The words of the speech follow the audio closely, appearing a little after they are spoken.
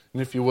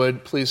And if you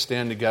would, please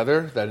stand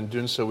together, that in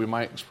doing so we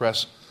might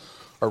express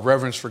our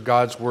reverence for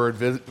God's word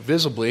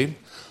visibly.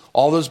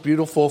 All those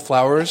beautiful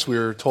flowers we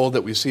are told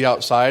that we see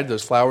outside,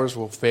 those flowers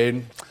will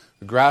fade,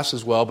 the grass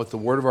as well, but the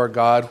word of our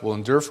God will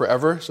endure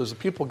forever. So as a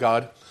people of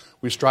God,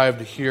 we strive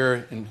to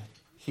hear and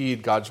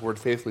heed God's word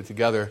faithfully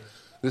together.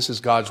 This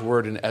is God's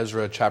word in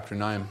Ezra chapter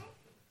 9.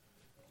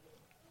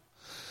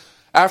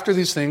 After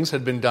these things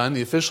had been done,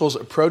 the officials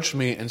approached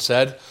me and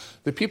said,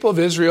 "The people of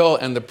Israel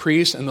and the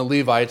priests and the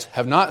Levites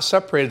have not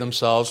separated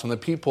themselves from the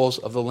peoples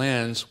of the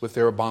lands with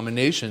their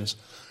abominations,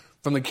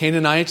 from the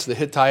Canaanites, the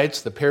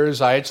Hittites, the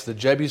Perizzites, the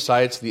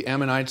Jebusites, the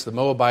Ammonites, the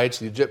Moabites,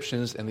 the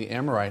Egyptians, and the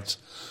Amorites.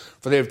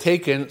 For they have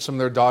taken some of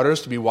their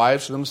daughters to be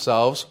wives for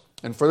themselves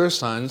and for their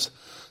sons,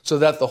 so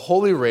that the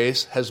holy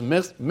race has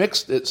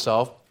mixed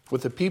itself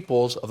with the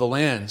peoples of the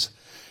lands.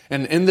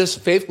 And in this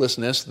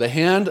faithlessness, the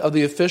hand of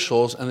the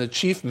officials and the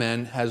chief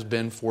men has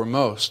been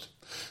foremost.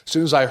 As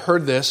soon as I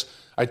heard this,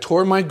 I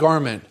tore my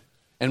garment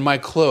and my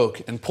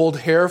cloak and pulled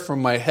hair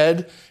from my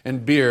head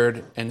and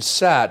beard and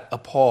sat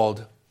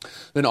appalled.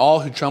 Then all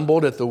who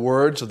trembled at the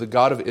words of the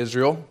God of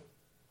Israel,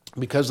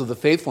 because of the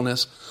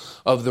faithfulness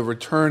of the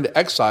returned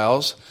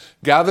exiles,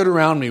 gathered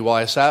around me while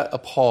I sat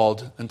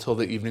appalled until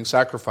the evening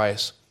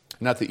sacrifice.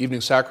 And at the evening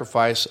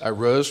sacrifice, I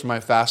rose from my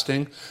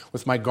fasting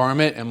with my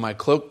garment and my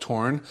cloak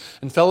torn,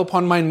 and fell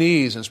upon my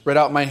knees and spread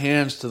out my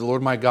hands to the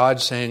Lord my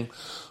God, saying,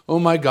 "O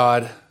my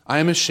God, I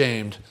am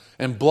ashamed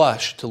and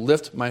blush to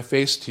lift my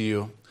face to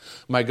you.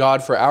 My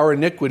God, for our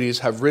iniquities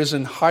have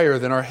risen higher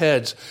than our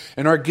heads,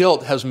 and our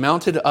guilt has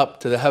mounted up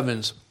to the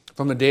heavens.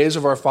 From the days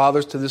of our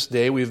fathers to this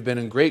day we have been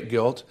in great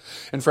guilt,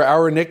 and for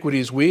our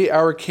iniquities we,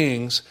 our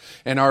kings,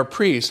 and our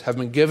priests have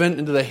been given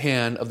into the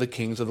hand of the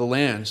kings of the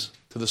lands,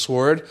 to the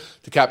sword,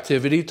 to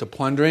captivity, to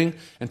plundering,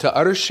 and to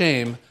utter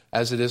shame,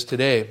 as it is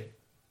today.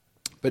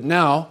 But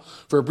now,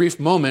 for a brief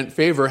moment,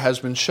 favor has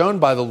been shown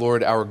by the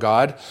Lord our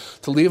God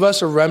to leave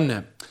us a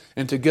remnant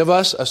and to give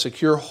us a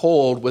secure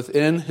hold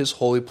within his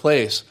holy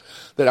place,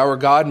 that our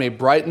God may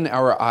brighten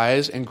our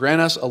eyes and grant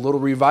us a little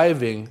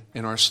reviving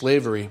in our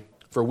slavery.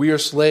 For we are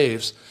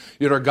slaves,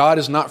 yet our God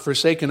has not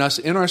forsaken us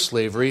in our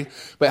slavery,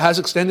 but has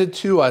extended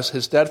to us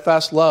his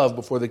steadfast love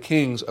before the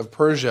kings of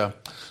Persia,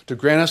 to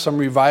grant us some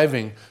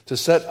reviving, to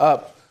set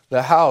up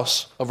the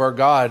house of our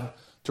God,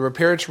 to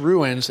repair its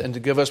ruins, and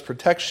to give us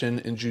protection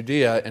in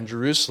Judea and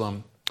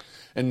Jerusalem.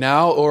 And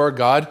now, O our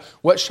God,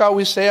 what shall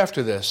we say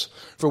after this?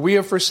 For we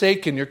have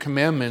forsaken your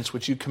commandments,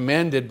 which you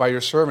commanded by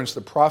your servants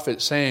the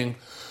prophets, saying,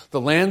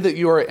 the land that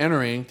you are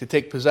entering to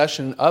take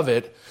possession of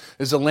it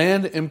is a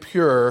land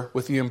impure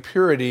with the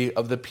impurity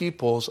of the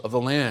peoples of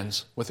the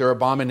lands, with their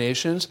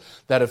abominations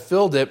that have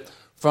filled it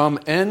from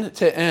end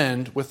to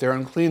end with their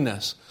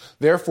uncleanness.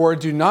 Therefore,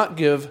 do not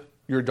give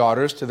your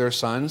daughters to their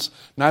sons,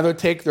 neither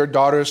take their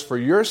daughters for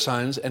your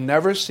sons, and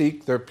never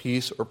seek their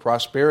peace or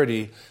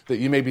prosperity, that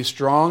you may be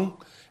strong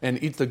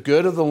and eat the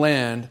good of the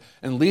land,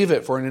 and leave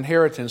it for an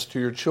inheritance to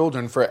your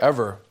children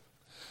forever.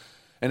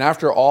 And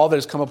after all that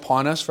has come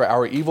upon us for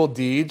our evil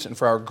deeds and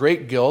for our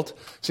great guilt,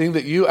 seeing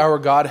that you, our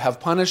God, have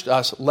punished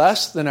us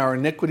less than our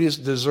iniquities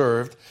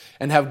deserved,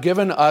 and have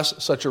given us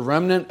such a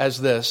remnant as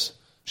this,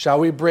 shall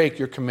we break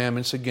your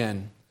commandments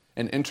again,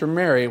 and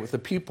intermarry with the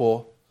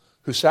people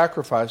who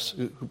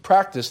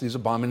practice these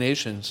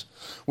abominations?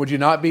 Would you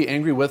not be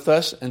angry with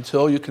us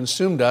until you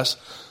consumed us,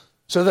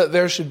 so that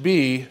there should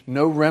be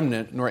no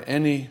remnant nor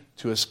any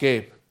to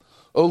escape?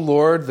 O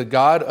Lord, the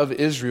God of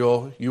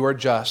Israel, you are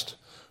just.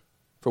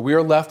 For we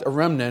are left a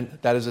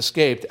remnant that has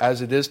escaped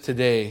as it is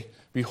today.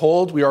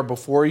 Behold, we are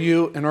before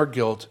you in our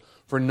guilt,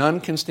 for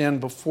none can stand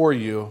before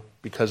you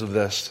because of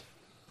this.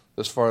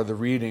 Thus far, the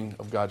reading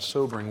of God's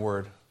sobering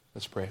word.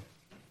 Let's pray.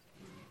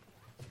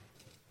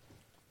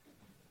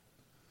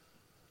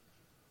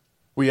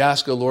 We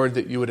ask, O Lord,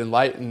 that you would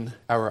enlighten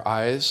our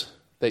eyes,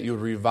 that you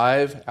would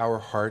revive our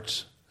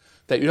hearts,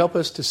 that you help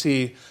us to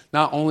see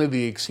not only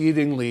the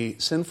exceedingly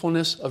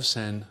sinfulness of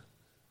sin,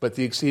 but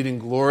the exceeding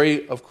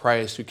glory of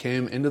Christ who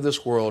came into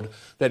this world,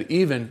 that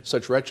even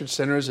such wretched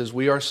sinners as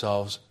we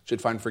ourselves should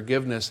find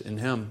forgiveness in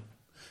him.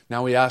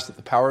 Now we ask that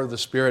the power of the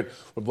Spirit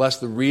would bless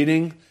the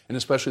reading and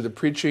especially the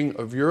preaching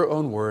of your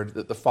own word,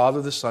 that the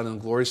Father, the Son, and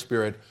the Holy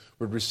Spirit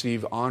would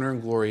receive honor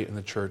and glory in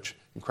the church.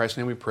 In Christ's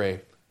name we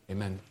pray.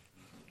 Amen.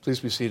 Please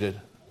be seated.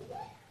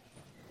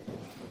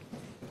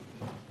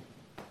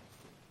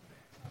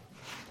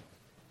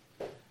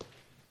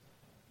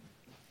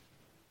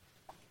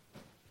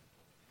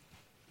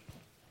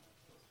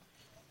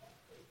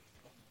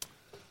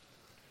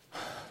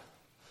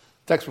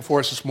 The text before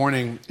us this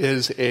morning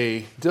is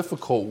a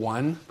difficult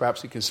one.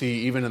 Perhaps you can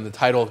see even in the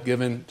title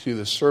given to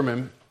the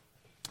sermon,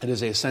 it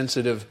is a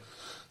sensitive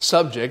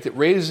subject. It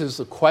raises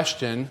the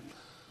question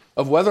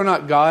of whether or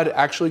not God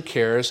actually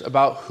cares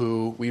about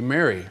who we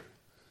marry.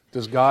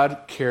 Does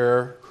God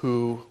care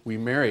who we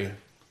marry?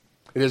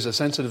 It is a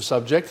sensitive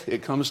subject.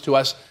 It comes to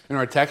us in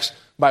our text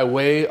by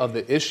way of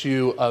the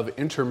issue of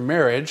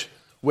intermarriage,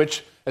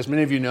 which, as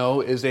many of you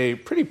know, is a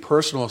pretty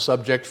personal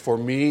subject for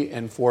me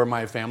and for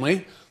my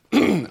family.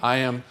 I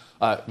am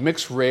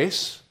mixed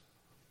race.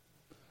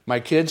 My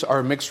kids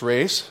are mixed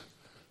race.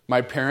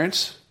 My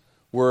parents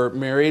were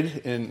married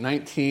in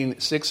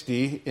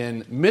 1960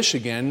 in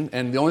Michigan,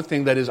 and the only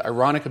thing that is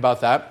ironic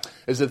about that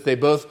is that they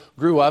both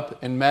grew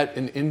up and met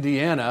in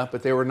Indiana,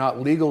 but they were not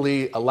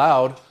legally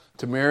allowed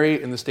to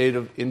marry in the state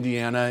of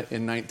Indiana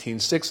in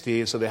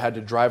 1960, so they had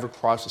to drive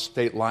across the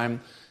state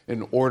line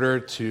in order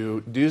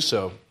to do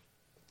so.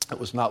 It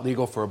was not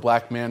legal for a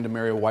black man to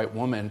marry a white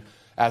woman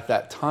at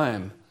that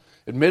time.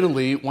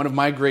 Admittedly, one of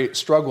my great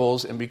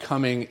struggles in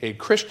becoming a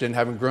Christian,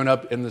 having grown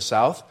up in the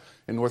South,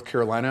 in North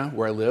Carolina,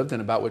 where I lived,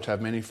 and about which I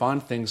have many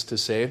fond things to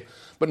say.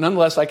 But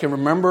nonetheless, I can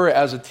remember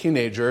as a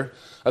teenager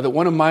that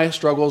one of my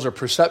struggles or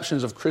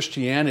perceptions of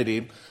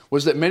Christianity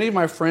was that many of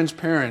my friends'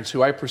 parents,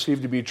 who I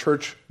perceived to be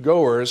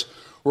church-goers,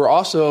 were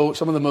also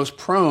some of the most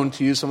prone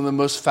to use some of the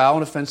most foul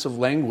and offensive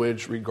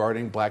language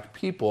regarding black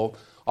people,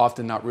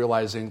 often not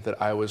realizing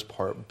that I was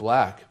part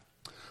black.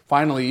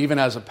 Finally, even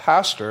as a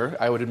pastor,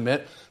 I would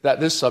admit that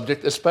this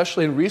subject,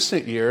 especially in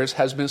recent years,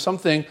 has been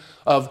something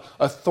of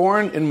a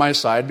thorn in my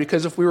side,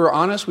 because if we were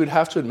honest, we'd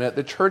have to admit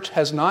the church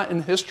has not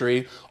in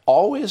history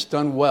always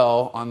done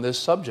well on this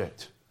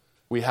subject.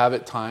 We have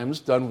at times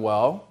done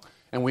well,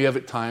 and we have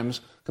at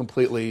times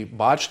completely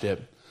botched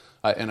it.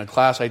 In a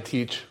class I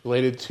teach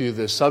related to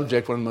this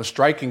subject, one of the most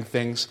striking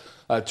things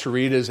to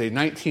read is a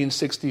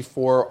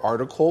 1964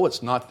 article.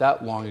 It's not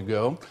that long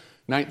ago.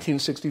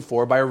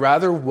 1964, by a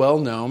rather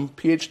well-known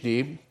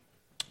PhD,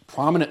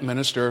 prominent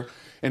minister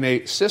in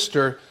a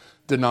sister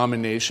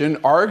denomination,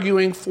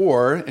 arguing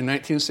for, in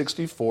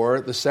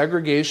 1964, the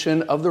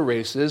segregation of the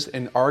races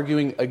and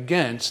arguing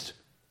against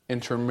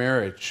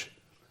intermarriage,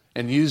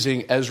 and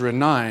using Ezra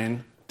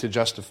 9 to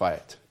justify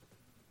it.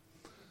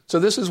 So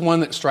this is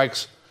one that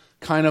strikes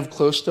kind of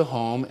close to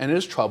home and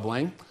is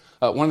troubling.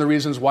 One of the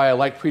reasons why I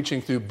like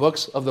preaching through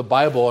books of the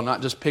Bible and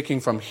not just picking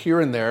from here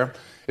and there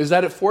is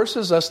that it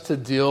forces us to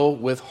deal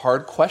with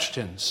hard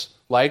questions,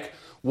 like,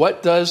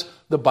 what does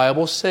the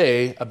Bible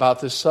say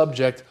about the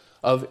subject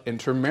of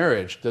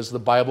intermarriage? Does the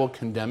Bible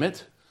condemn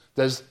it?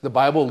 Does the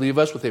Bible leave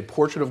us with a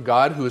portrait of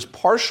God who is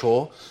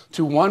partial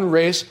to one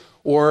race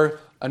or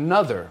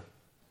another?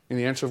 And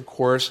the answer, of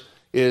course,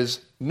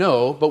 is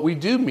no, but we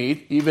do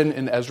meet, even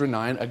in Ezra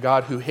 9, a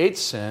God who hates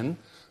sin,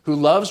 who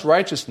loves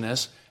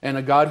righteousness, and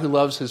a God who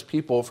loves his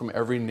people from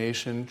every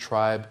nation,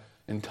 tribe,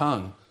 and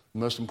tongue. The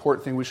most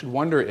important thing we should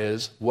wonder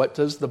is, what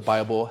does the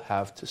Bible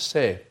have to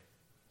say?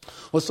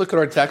 Let's look at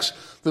our text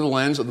through the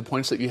lens of the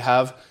points that you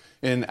have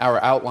in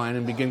our outline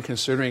and begin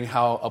considering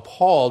how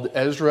appalled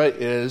Ezra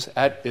is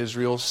at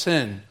Israel's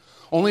sin.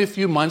 Only a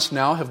few months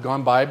now have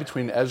gone by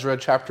between Ezra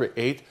chapter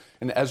 8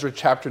 and Ezra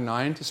chapter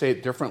 9, to say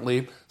it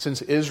differently,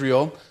 since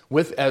Israel,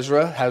 with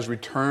Ezra, has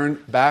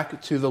returned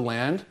back to the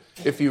land.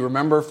 If you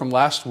remember from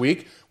last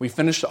week, we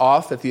finished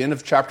off at the end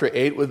of chapter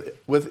 8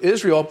 with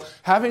Israel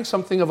having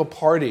something of a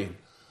party.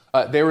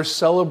 They were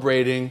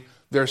celebrating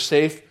their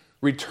safe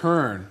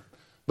return.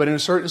 But in a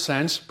certain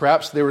sense,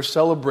 perhaps they were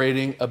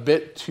celebrating a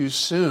bit too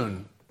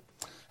soon.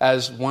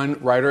 As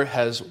one writer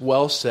has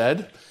well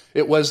said,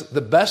 it was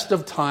the best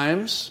of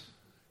times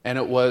and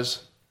it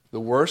was the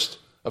worst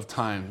of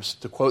times.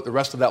 To quote the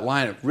rest of that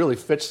line, it really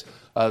fits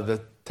the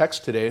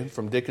text today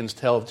from Dickens'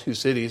 Tale of Two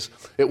Cities.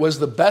 It was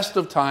the best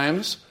of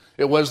times,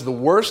 it was the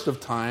worst of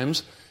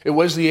times, it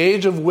was the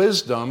age of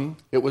wisdom,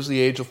 it was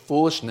the age of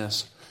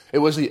foolishness. It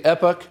was the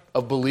epoch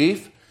of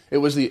belief. It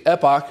was the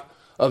epoch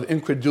of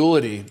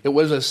incredulity. It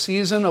was a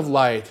season of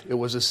light. It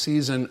was a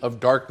season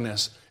of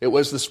darkness. It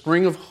was the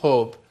spring of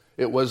hope.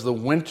 It was the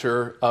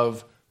winter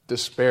of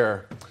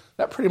despair.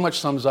 That pretty much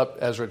sums up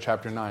Ezra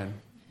chapter 9.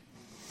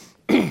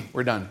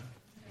 We're done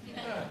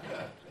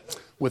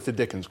with the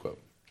Dickens quote.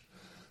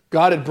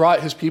 God had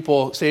brought his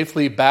people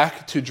safely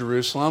back to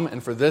Jerusalem,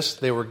 and for this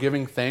they were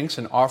giving thanks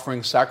and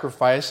offering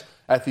sacrifice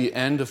at the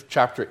end of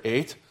chapter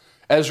 8.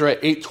 Ezra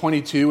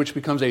 8:22, which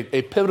becomes a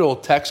pivotal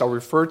text I'll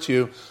refer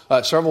to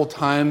several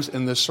times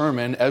in this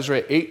sermon.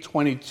 Ezra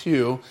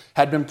 8:22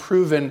 had been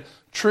proven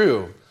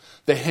true.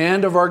 The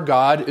hand of our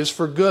God is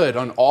for good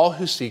on all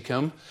who seek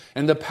him,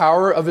 and the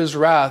power of his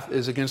wrath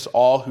is against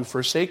all who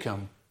forsake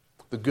him.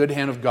 The good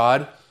hand of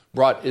God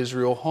brought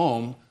Israel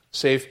home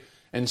safe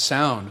and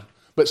sound.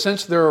 But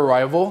since their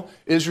arrival,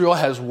 Israel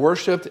has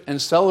worshipped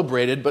and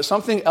celebrated, but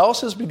something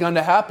else has begun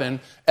to happen.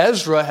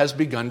 Ezra has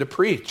begun to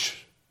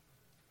preach.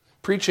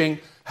 Preaching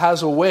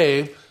has a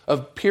way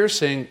of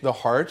piercing the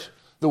heart.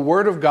 The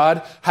Word of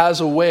God has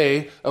a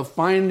way of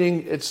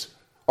finding its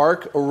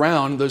arc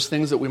around those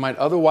things that we might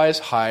otherwise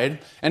hide,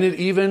 and it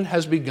even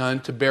has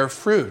begun to bear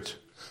fruit.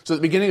 So at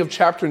the beginning of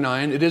chapter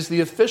 9, it is the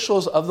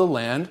officials of the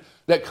land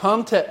that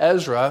come to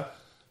Ezra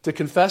to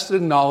confess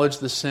and acknowledge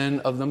the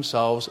sin of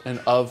themselves and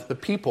of the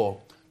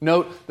people.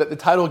 Note that the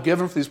title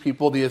given for these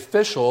people, the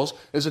officials,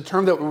 is a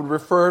term that would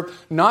refer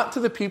not to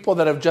the people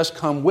that have just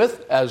come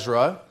with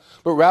Ezra,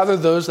 but rather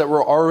those that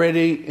were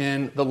already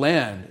in the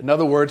land. In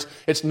other words,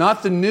 it's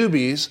not the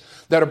newbies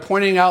that are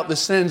pointing out the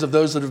sins of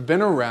those that have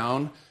been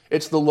around.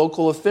 It's the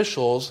local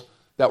officials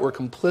that were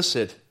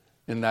complicit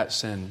in that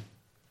sin.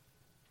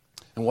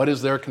 And what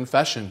is their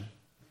confession?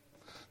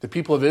 The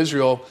people of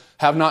Israel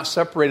have not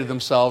separated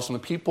themselves from the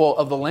people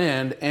of the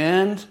land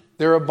and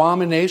their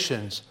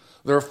abominations,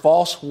 their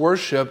false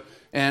worship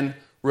and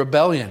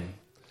rebellion.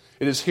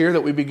 It is here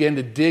that we begin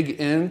to dig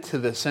into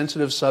the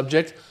sensitive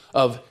subject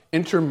of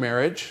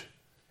intermarriage,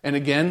 and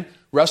again,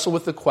 wrestle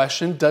with the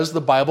question, does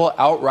the Bible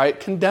outright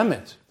condemn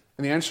it?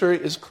 And the answer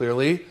is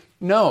clearly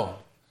no.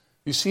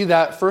 You see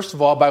that, first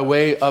of all, by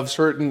way of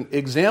certain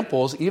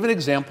examples, even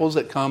examples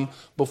that come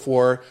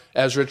before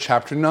Ezra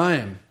chapter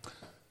 9.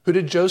 Who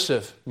did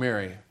Joseph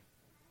marry?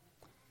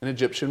 An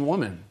Egyptian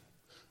woman.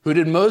 Who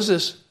did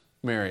Moses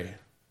marry?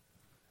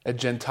 A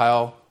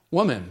Gentile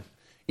woman.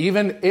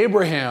 Even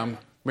Abraham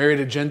married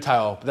a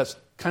Gentile, but that's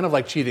kind of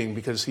like cheating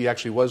because he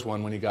actually was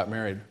one when he got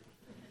married.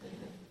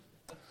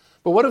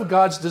 But what of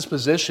God's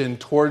disposition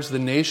towards the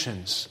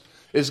nations?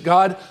 Is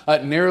God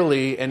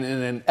narrowly and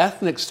in an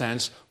ethnic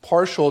sense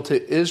partial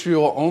to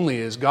Israel only?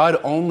 Is God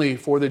only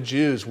for the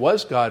Jews?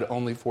 Was God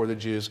only for the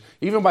Jews?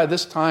 Even by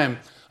this time,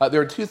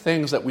 there are two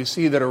things that we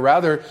see that are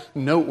rather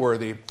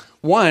noteworthy.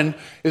 One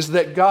is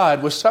that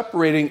God was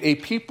separating a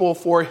people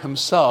for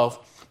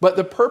himself, but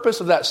the purpose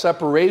of that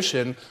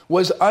separation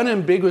was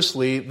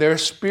unambiguously their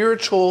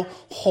spiritual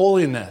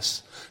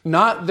holiness,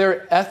 not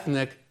their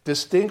ethnic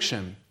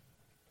distinction.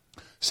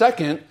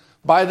 Second,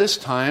 by this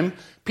time,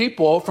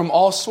 people from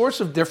all sorts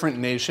of different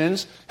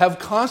nations have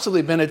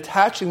constantly been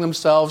attaching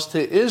themselves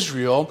to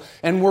Israel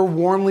and were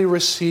warmly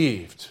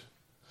received.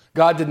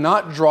 God did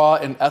not draw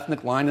an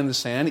ethnic line in the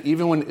sand,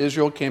 even when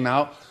Israel came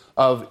out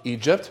of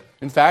Egypt.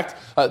 In fact,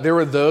 there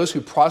were those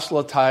who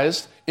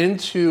proselytized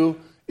into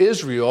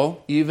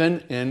Israel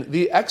even in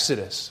the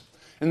Exodus.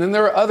 And then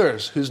there are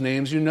others whose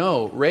names you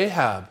know,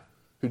 Rahab,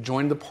 who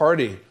joined the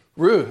party,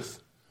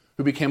 Ruth,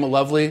 who became a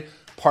lovely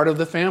part of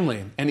the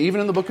family. And even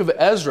in the book of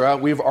Ezra,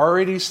 we've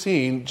already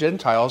seen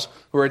Gentiles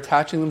who are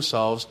attaching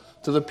themselves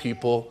to the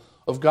people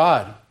of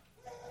God.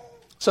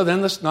 So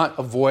then let's not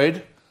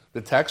avoid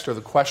the text or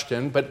the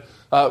question, but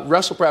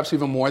wrestle perhaps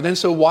even more. Then,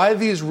 so why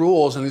these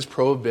rules and these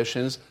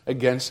prohibitions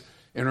against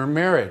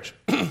intermarriage?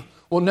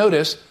 Well,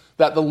 notice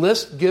that the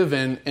list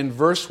given in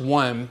verse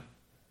 1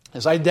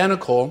 is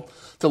identical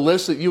to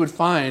lists that you would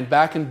find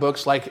back in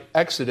books like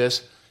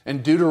Exodus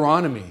and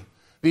Deuteronomy.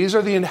 These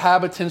are the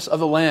inhabitants of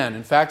the land.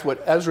 In fact,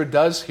 what Ezra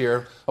does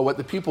here, or what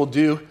the people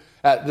do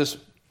at this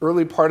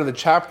early part of the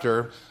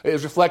chapter,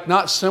 is reflect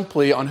not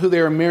simply on who they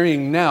are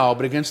marrying now,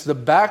 but against the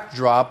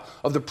backdrop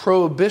of the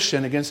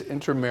prohibition against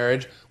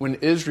intermarriage when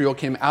Israel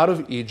came out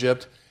of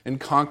Egypt and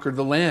conquered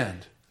the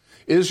land.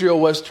 Israel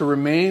was to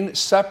remain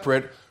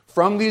separate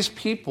from these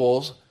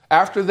peoples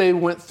after they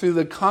went through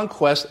the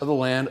conquest of the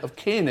land of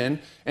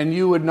Canaan, and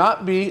you would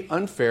not be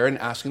unfair in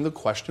asking the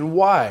question,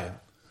 why?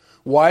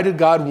 Why did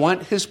God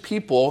want his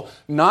people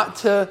not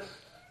to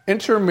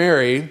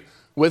intermarry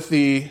with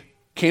the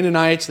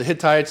Canaanites, the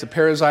Hittites, the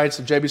Perizzites,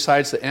 the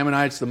Jebusites, the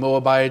Ammonites, the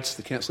Moabites,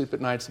 the can't sleep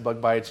at nights, the bug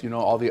bites,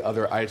 all the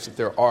other ites that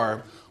there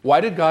are? Why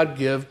did God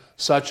give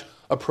such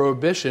a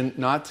prohibition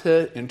not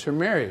to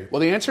intermarry? Well,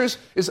 the answer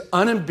is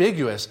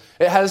unambiguous.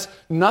 It has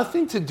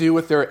nothing to do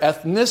with their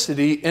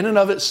ethnicity in and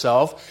of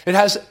itself. It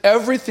has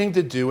everything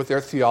to do with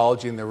their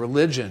theology and their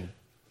religion,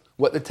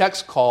 what the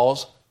text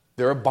calls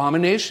their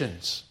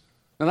abominations.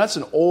 Now, that's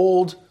an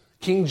old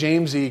King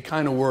James-y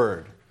kind of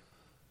word,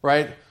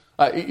 right?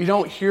 You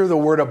don't hear the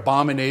word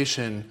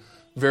abomination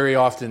very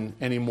often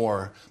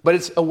anymore. But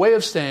it's a way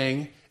of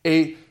saying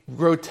a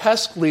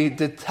grotesquely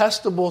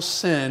detestable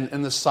sin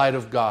in the sight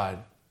of God.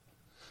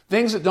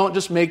 Things that don't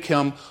just make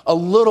him a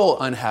little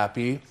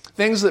unhappy,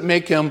 things that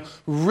make him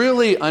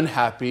really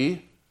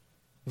unhappy,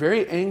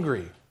 very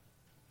angry.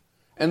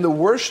 And the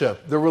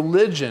worship, the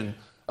religion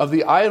of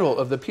the idol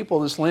of the people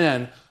of this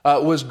land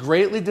was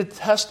greatly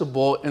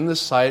detestable in the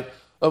sight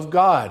of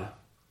God.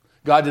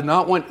 God did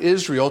not want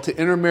Israel to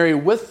intermarry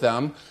with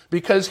them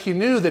because he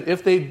knew that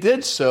if they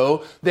did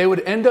so, they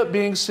would end up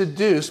being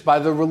seduced by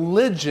the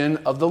religion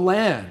of the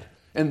land.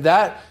 And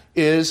that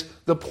is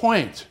the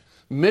point.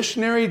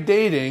 Missionary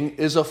dating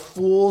is a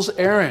fool's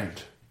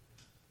errand.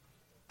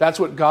 That's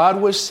what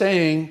God was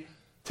saying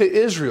to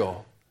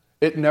Israel.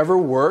 It never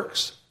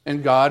works,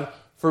 and God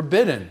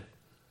forbidden.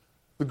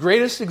 The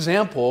greatest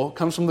example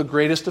comes from the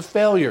greatest of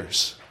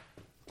failures,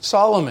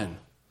 Solomon,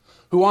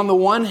 who on the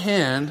one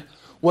hand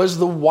was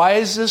the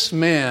wisest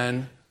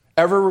man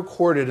ever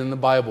recorded in the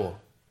Bible,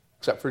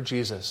 except for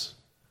Jesus.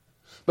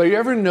 But you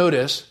ever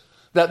notice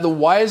that the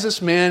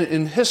wisest man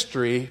in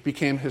history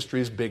became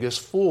history's biggest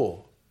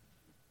fool?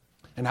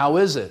 And how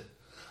is it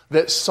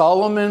that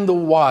Solomon the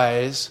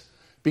wise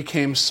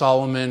became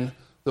Solomon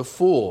the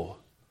fool?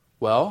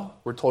 Well,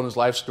 we're told in his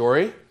life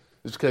story,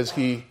 it's because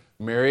he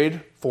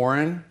married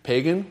foreign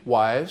pagan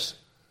wives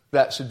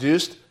that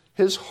seduced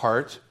his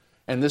heart,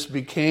 and this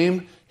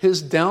became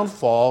his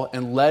downfall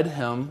and led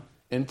him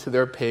into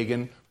their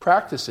pagan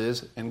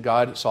practices, and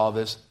God saw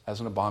this as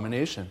an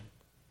abomination.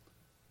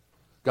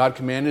 God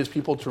commanded his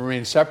people to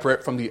remain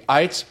separate from the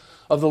ites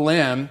of the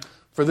land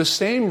for the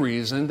same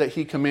reason that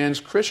he commands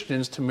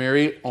Christians to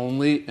marry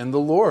only in the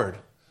Lord,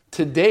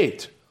 to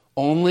date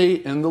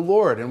only in the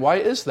Lord. And why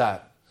is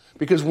that?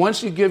 Because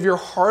once you give your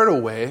heart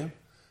away,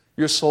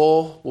 your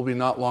soul will be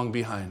not long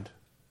behind.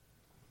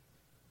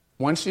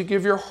 Once you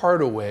give your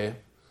heart away,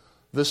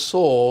 the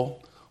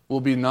soul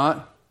will be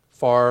not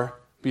far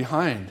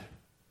behind.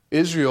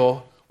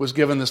 Israel was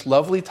given this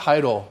lovely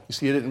title. You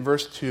see it in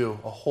verse 2,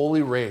 a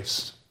holy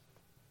race,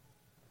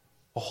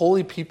 a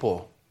holy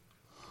people,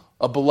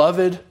 a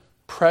beloved,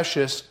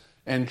 precious,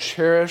 and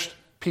cherished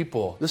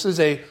people. This is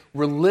a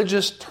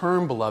religious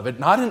term, beloved,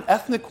 not an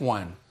ethnic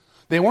one.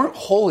 They weren't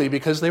holy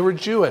because they were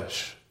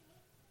Jewish.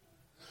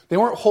 They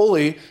weren't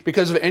holy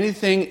because of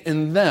anything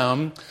in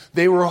them.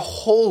 They were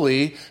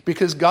holy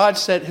because God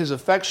set his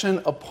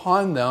affection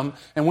upon them.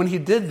 And when he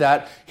did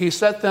that, he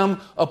set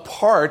them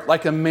apart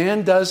like a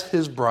man does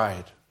his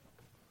bride.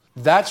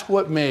 That's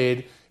what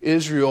made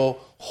Israel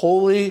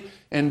holy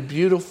and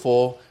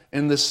beautiful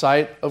in the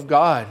sight of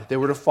God. They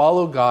were to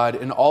follow God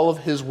in all of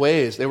his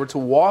ways. They were to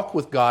walk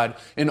with God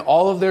in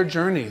all of their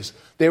journeys.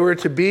 They were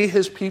to be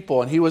his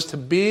people, and he was to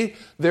be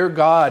their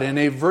God in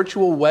a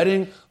virtual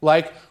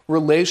wedding-like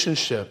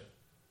relationship.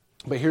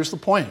 But here's the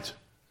point.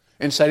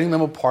 In setting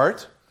them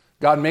apart,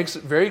 God makes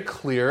it very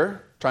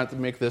clear, trying to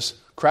make this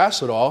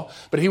crass at all,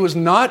 but he was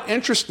not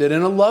interested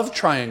in a love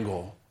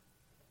triangle.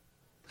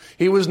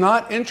 He was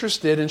not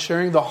interested in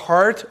sharing the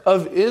heart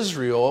of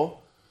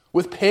Israel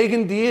with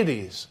pagan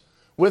deities,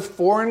 with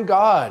foreign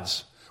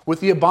gods, with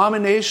the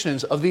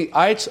abominations of the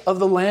ites of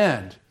the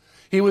land.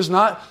 He was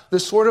not the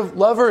sort of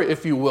lover,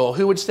 if you will,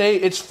 who would say,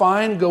 it's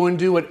fine, go and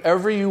do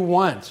whatever you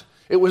want.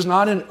 It was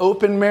not an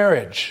open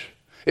marriage.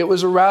 It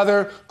was a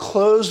rather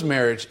closed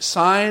marriage,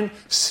 signed,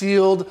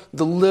 sealed,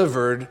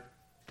 delivered,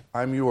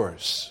 I'm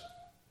yours.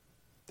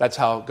 That's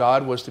how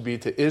God was to be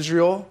to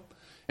Israel,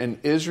 and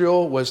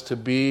Israel was to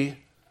be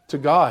to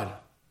God.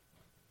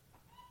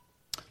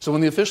 So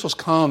when the officials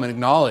come and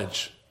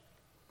acknowledge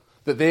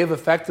that they have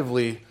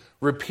effectively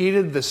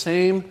repeated the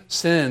same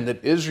sin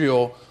that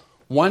Israel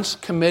once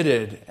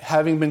committed,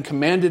 having been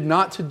commanded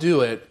not to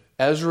do it,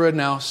 Ezra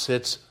now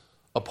sits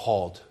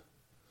appalled.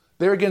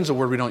 There again is a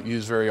word we don't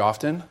use very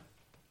often.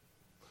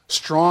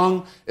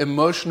 Strong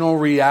emotional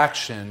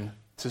reaction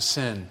to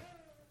sin.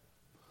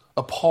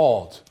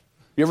 Appalled.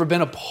 You ever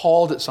been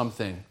appalled at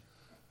something?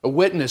 A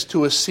witness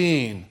to a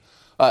scene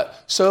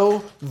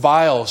so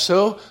vile,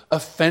 so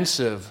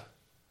offensive,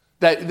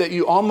 that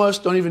you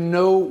almost don't even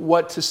know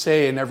what to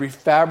say, and every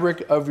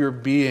fabric of your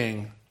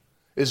being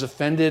is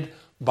offended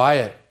by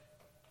it.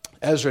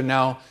 Ezra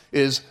now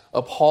is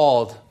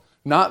appalled,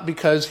 not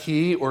because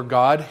he or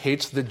God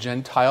hates the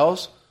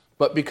Gentiles,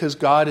 but because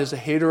God is a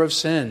hater of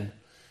sin.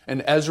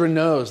 And Ezra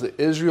knows that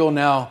Israel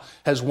now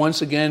has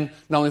once again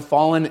not only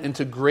fallen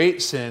into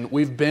great sin,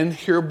 we've been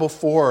here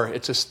before.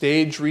 It's a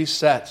stage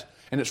reset,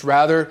 and it's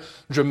rather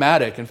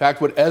dramatic. In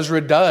fact, what Ezra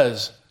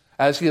does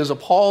as he is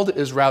appalled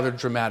is rather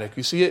dramatic.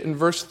 You see it in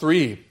verse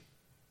 3.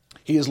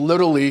 He is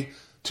literally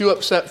too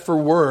upset for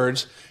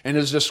words and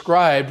is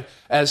described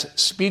as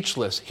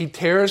speechless. He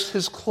tears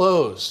his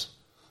clothes.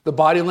 The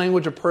body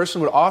language a person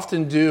would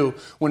often do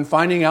when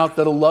finding out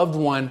that a loved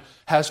one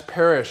has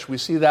perished. We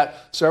see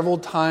that several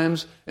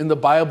times in the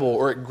Bible,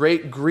 or at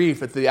great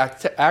grief at the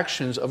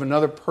actions of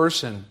another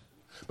person.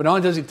 But not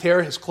only does he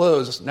tear his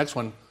clothes, this next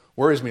one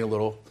worries me a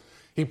little,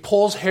 he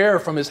pulls hair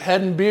from his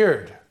head and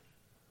beard.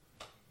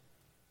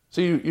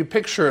 So you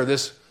picture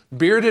this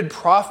bearded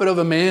prophet of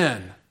a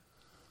man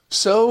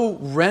so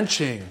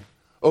wrenching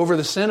over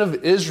the sin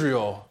of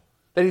Israel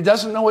that he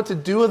doesn't know what to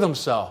do with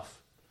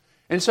himself.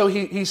 And so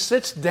he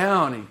sits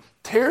down, he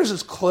tears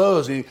his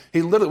clothes. He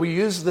literally, we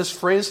use this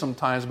phrase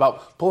sometimes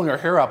about pulling our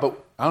hair out,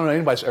 but I don't know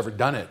anybody's ever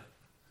done it.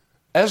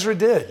 Ezra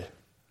did.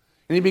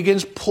 And he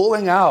begins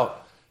pulling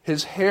out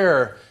his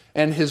hair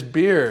and his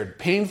beard,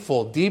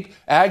 painful, deep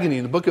agony.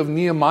 In the book of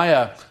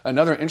Nehemiah,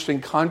 another interesting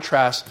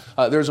contrast,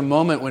 there's a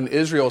moment when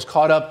Israel is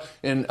caught up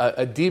in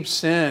a deep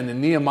sin,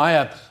 and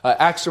Nehemiah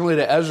acts similarly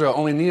to Ezra,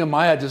 only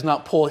Nehemiah does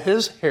not pull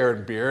his hair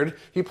and beard,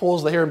 he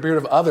pulls the hair and beard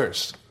of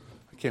others.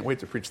 I can't wait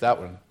to preach that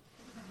one.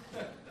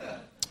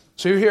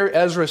 So here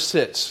Ezra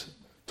sits,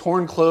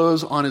 torn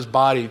clothes on his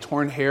body,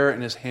 torn hair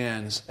in his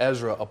hands,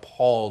 Ezra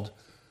appalled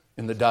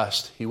in the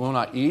dust. He will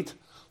not eat.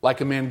 Like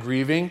a man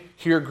grieving,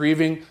 here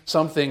grieving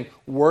something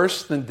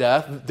worse than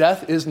death.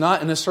 Death is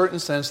not, in a certain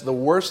sense, the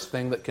worst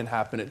thing that can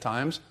happen at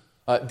times.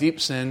 Deep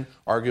sin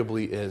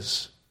arguably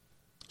is.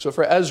 So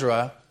for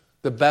Ezra,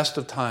 the best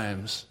of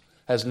times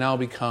has now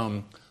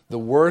become the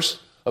worst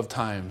of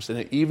times. In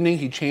the evening,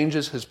 he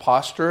changes his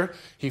posture.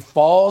 He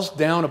falls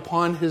down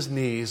upon his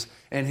knees,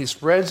 and he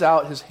spreads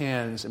out his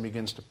hands and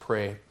begins to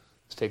pray.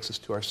 This takes us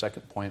to our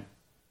second point,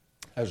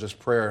 Ezra's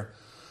prayer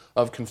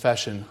of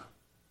confession.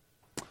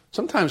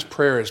 Sometimes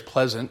prayer is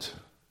pleasant.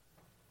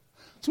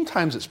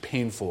 Sometimes it's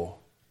painful.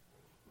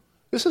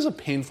 This is a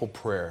painful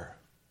prayer.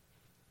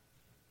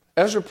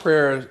 Ezra's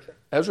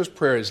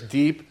prayer is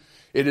deep,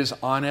 it is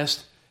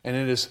honest, and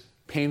it is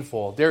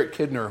painful. Derek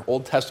Kidner,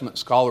 Old Testament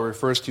scholar,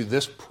 refers to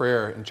this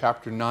prayer in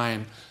chapter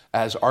 9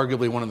 as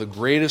arguably one of the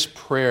greatest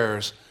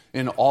prayers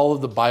in all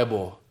of the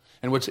Bible.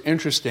 And what's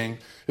interesting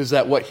is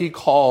that what he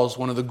calls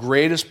one of the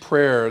greatest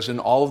prayers in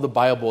all of the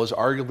Bible is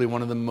arguably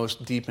one of the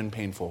most deep and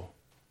painful.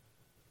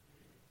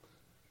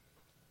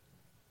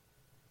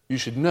 you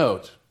should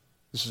note,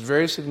 this is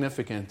very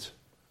significant,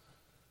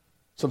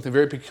 something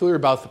very peculiar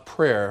about the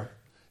prayer,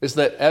 is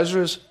that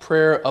Ezra's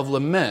prayer of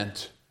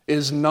lament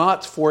is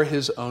not for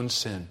his own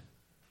sin.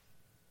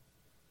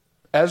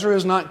 Ezra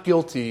is not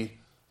guilty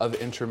of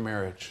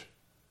intermarriage.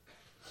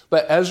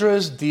 But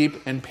Ezra's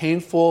deep and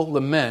painful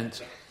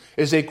lament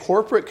is a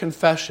corporate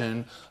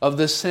confession of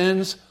the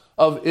sins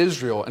of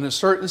Israel. In a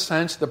certain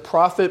sense, the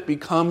prophet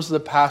becomes the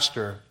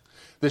pastor.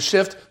 The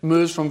shift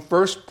moves from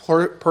first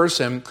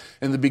person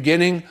in the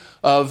beginning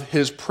of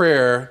his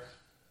prayer,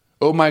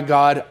 "Oh my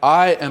God,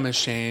 I am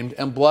ashamed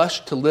and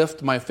blush to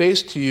lift my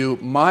face to you,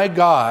 my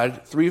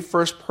God," three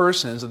first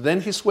persons. And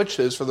then he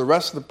switches for the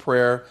rest of the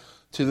prayer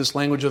to this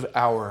language of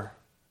our.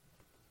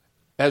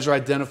 Ezra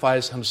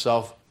identifies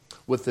himself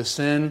with the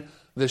sin,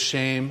 the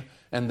shame,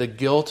 and the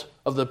guilt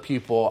of the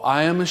people.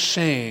 I am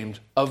ashamed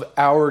of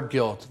our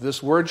guilt.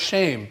 This word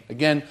shame,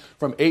 again,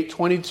 from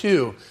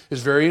 8:22,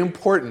 is very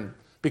important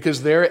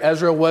because there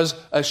Ezra was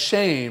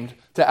ashamed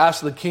to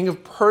ask the king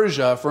of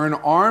Persia for an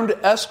armed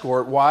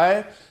escort.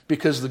 Why?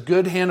 Because the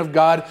good hand of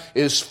God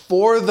is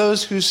for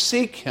those who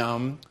seek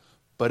him,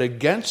 but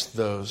against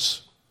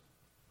those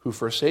who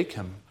forsake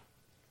him.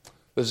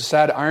 There's a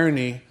sad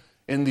irony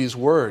in these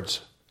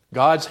words.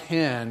 God's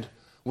hand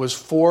was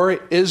for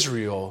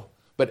Israel,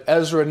 but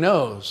Ezra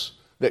knows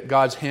that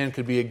God's hand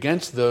could be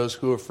against those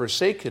who have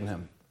forsaken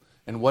him.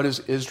 And what has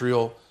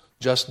Israel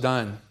just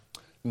done?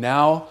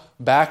 Now,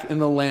 back in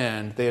the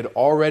land, they had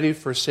already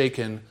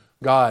forsaken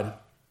God.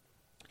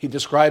 He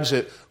describes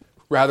it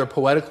rather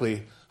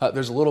poetically.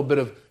 There's a little bit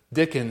of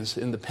Dickens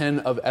in the pen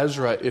of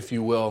Ezra, if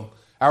you will.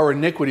 Our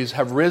iniquities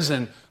have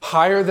risen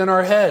higher than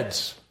our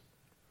heads.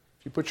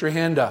 If you put your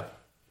hand up,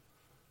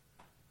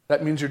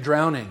 that means you're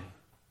drowning.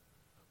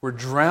 We're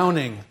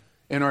drowning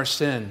in our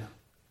sin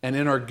and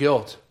in our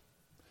guilt.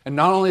 And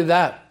not only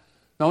that,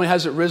 not only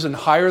has it risen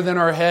higher than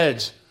our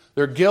heads,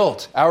 their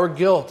guilt, our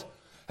guilt,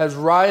 has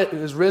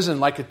risen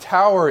like a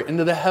tower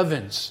into the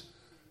heavens.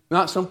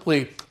 Not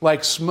simply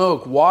like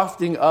smoke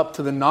wafting up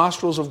to the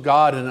nostrils of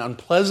God in an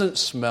unpleasant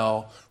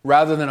smell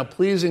rather than a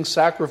pleasing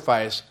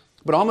sacrifice,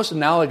 but almost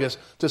analogous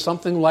to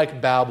something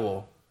like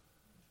Babel.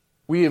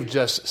 We have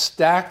just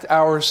stacked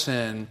our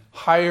sin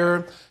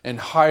higher and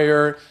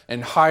higher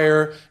and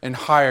higher and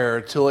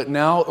higher till it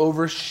now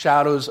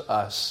overshadows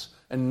us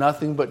and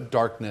nothing but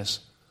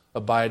darkness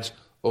abides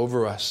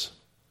over us.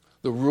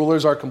 The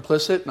rulers are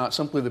complicit, not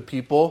simply the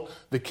people.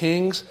 The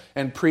kings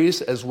and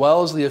priests, as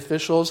well as the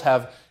officials,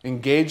 have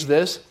engaged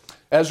this.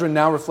 Ezra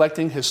now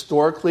reflecting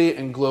historically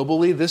and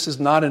globally, this is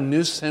not a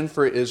new sin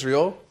for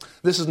Israel.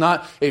 This is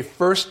not a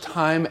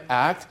first-time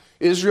act.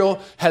 Israel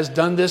has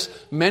done this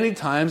many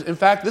times. In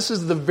fact, this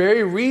is the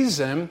very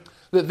reason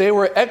that they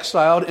were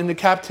exiled into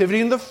captivity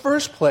in the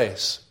first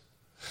place.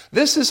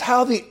 This is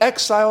how the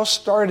exile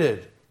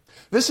started.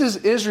 This is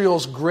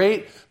Israel's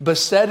great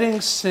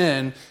besetting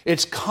sin,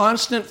 its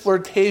constant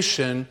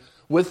flirtation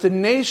with the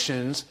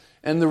nations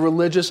and the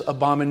religious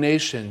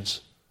abominations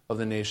of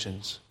the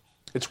nations.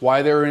 It's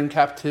why they're in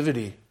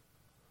captivity.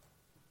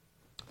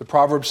 The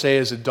Proverbs say,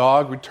 as a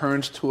dog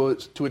returns to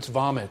its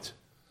vomit,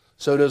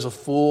 so does a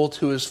fool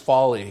to his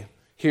folly.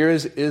 Here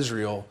is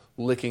Israel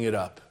licking it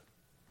up.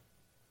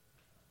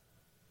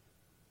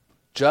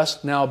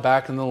 Just now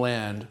back in the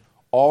land,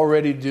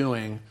 already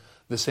doing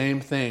the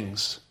same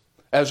things.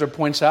 Ezra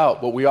points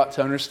out what we ought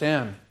to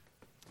understand,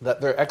 that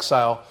their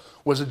exile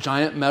was a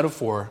giant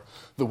metaphor.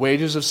 The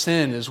wages of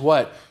sin is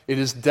what? It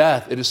is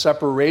death. It is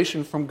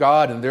separation from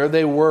God. And there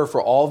they were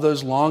for all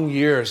those long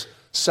years,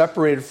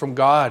 separated from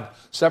God,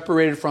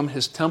 separated from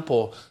his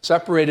temple,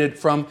 separated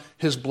from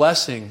his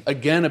blessing.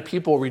 Again, a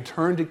people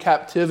returned to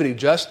captivity,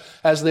 just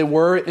as they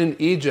were in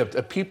Egypt.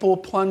 A people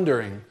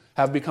plundering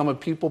have become a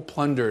people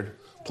plundered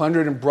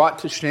and brought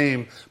to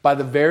shame by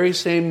the very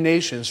same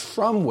nations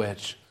from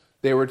which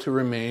they were to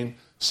remain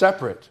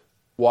separate.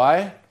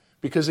 Why?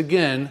 Because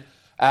again,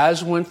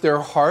 as went their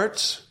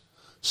hearts,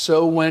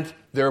 so went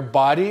their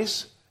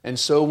bodies, and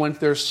so went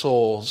their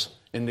souls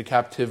into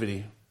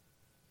captivity.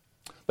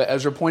 But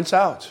Ezra points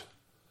out,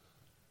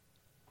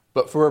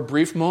 but for a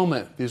brief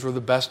moment, these were the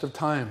best of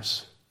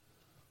times.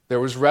 There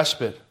was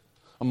respite,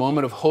 a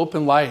moment of hope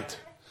and light.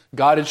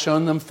 God had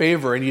shown them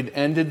favor, and he had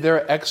ended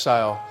their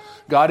exile.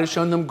 God had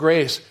shown them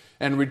grace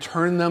and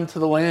returned them to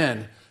the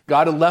land.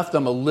 God had left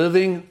them a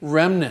living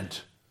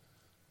remnant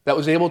that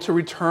was able to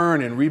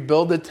return and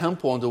rebuild the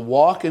temple and to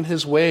walk in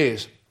his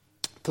ways,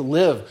 to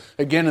live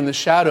again in the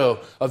shadow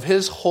of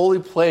his holy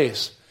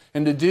place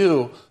and to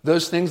do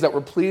those things that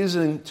were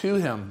pleasing to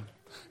him.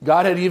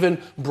 God had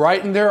even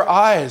brightened their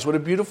eyes. What a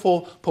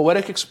beautiful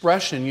poetic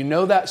expression. You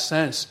know that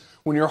sense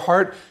when your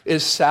heart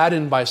is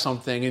saddened by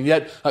something and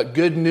yet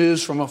good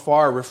news from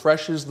afar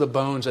refreshes the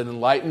bones and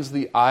enlightens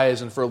the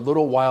eyes. And for a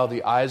little while,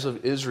 the eyes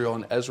of Israel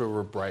and Ezra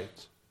were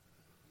bright.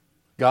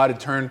 God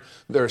had turned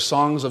their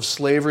songs of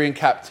slavery and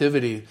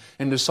captivity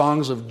into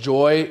songs of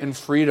joy and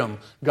freedom.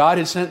 God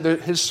had sent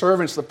his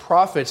servants, the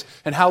prophets,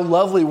 and how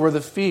lovely were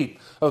the feet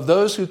of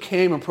those who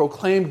came and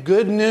proclaimed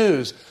good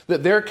news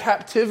that their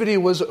captivity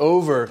was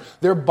over,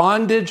 their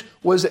bondage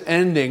was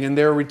ending, and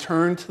their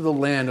return to the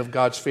land of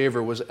God's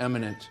favor was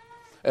imminent.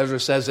 Ezra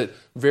says it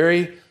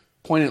very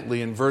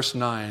poignantly in verse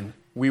 9,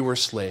 we were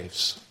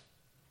slaves.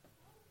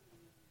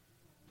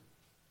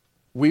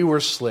 We were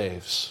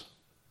slaves.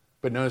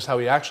 But notice how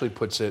he actually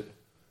puts it,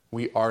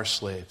 we are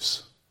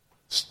slaves.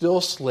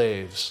 Still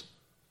slaves.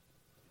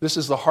 This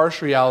is the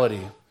harsh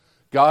reality.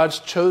 God's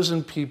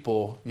chosen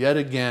people, yet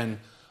again,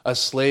 a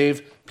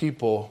slave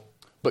people,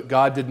 but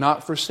God did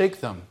not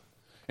forsake them.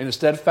 In a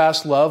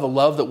steadfast love, a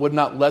love that would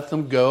not let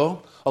them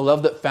go, a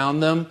love that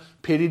found them,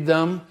 pitied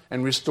them,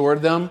 and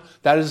restored them,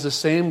 that is the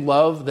same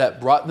love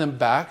that brought them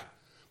back.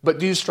 But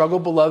do you struggle,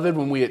 beloved,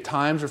 when we at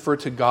times refer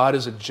to God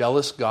as a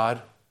jealous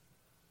God?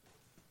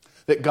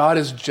 That God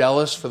is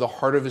jealous for the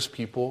heart of his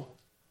people?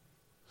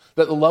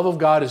 That the love of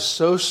God is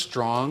so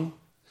strong,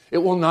 it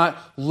will not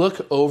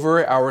look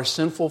over our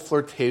sinful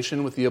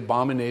flirtation with the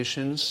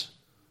abominations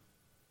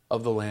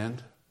of the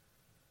land?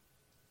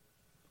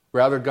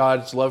 Rather,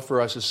 God's love for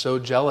us is so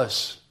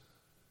jealous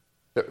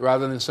that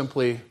rather than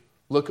simply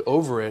look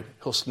over it,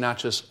 he'll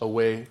snatch us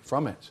away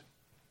from it.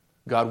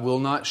 God will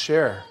not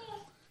share.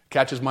 It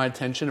catches my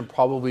attention and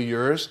probably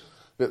yours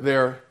that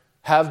there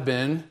have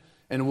been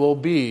and will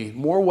be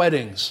more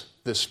weddings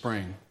this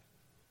spring.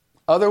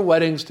 Other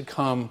weddings to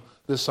come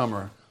this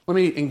summer. Let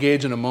me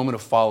engage in a moment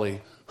of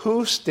folly.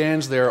 Who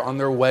stands there on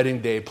their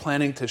wedding day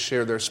planning to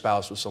share their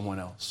spouse with someone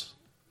else?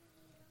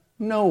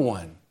 No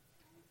one.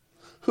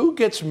 Who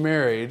gets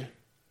married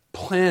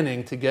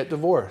planning to get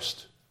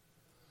divorced?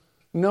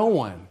 No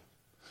one.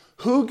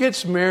 Who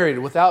gets married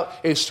without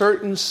a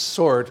certain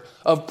sort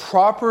of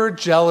proper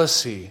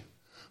jealousy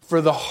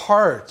for the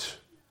heart,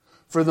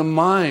 for the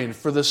mind,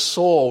 for the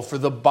soul, for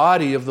the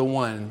body of the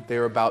one they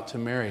are about to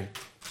marry?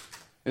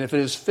 And if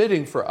it is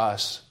fitting for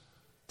us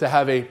to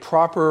have a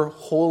proper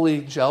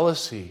holy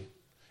jealousy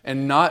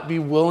and not be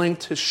willing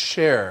to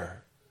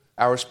share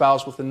our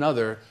spouse with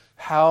another,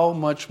 how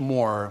much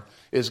more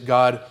is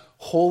God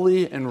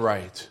holy and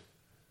right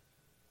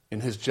in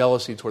his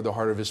jealousy toward the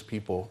heart of his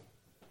people?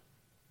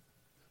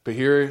 But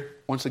here,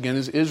 once again,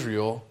 is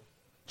Israel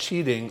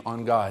cheating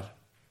on God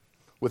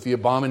with the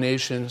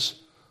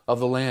abominations of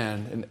the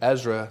land, and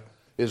Ezra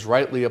is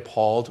rightly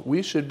appalled.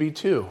 We should be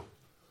too.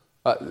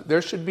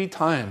 There should be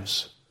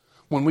times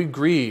when we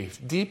grieve,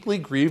 deeply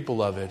grieve,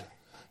 beloved,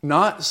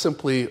 not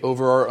simply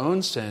over our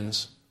own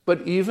sins,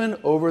 but even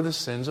over the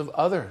sins of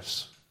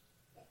others.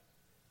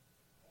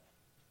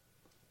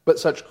 But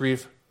such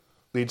grief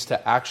leads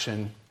to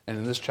action, and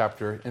in this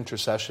chapter,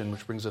 intercession,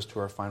 which brings us to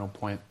our final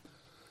point.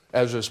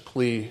 Ezra's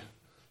plea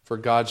for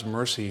God's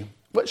mercy.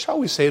 What shall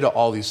we say to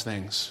all these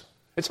things?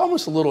 It's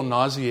almost a little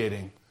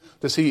nauseating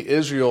to see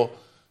Israel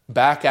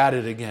back at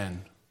it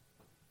again.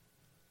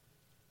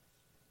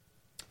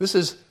 This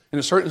is, in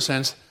a certain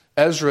sense,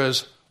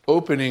 Ezra's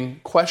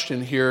opening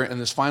question here in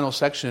this final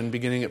section,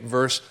 beginning at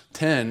verse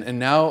 10. And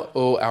now,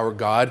 O our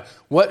God,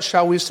 what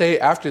shall we say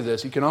after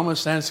this? You can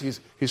almost sense he's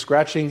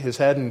scratching his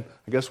head, and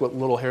I guess what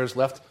little hair's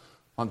left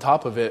on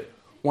top of it,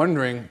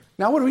 wondering,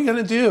 now what are we going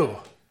to do?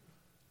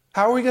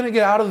 How are we going to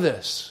get out of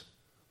this?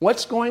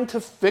 What's going to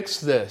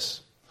fix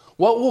this?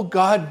 What will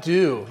God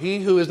do? He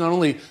who is not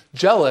only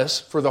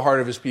jealous for the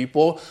heart of his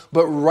people,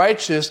 but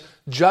righteous,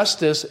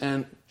 just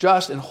and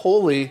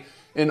holy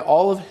in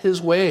all of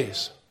his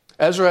ways.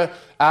 Ezra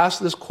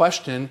asked this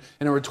question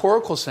in a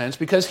rhetorical sense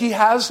because he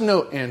has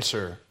no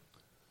answer.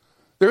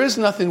 There is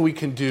nothing we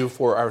can do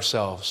for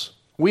ourselves.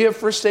 We have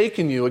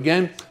forsaken you.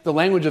 Again, the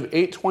language of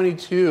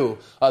 8:22,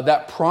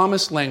 that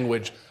promised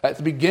language at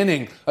the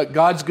beginning,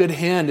 God's good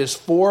hand is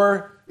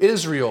for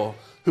Israel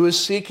who is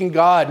seeking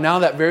God. Now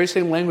that very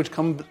same language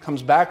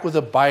comes back with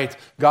a bite.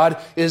 God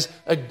is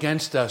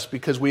against us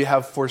because we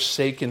have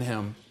forsaken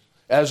him.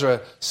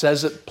 Ezra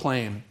says it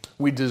plain.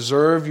 We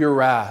deserve your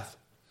wrath.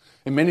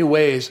 In many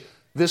ways,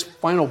 this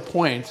final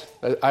point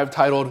that I've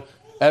titled,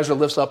 Ezra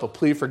lifts up a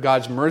plea for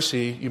God's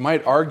mercy, you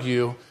might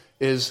argue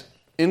is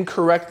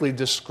incorrectly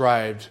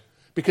described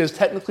because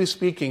technically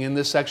speaking in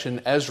this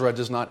section, Ezra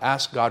does not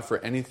ask God for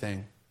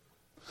anything.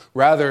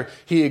 Rather,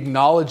 he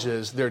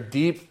acknowledges their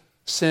deep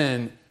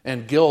sin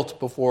and guilt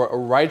before a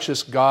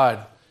righteous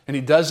God, and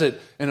he does it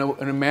in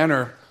a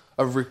manner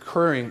of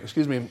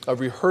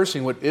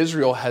rehearsing what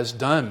Israel has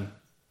done.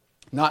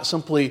 Not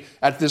simply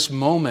at this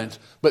moment,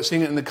 but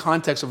seeing it in the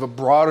context of a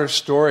broader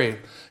story.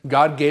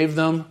 God gave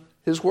them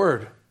his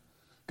word.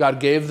 God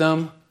gave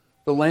them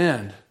the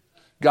land.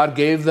 God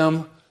gave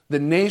them the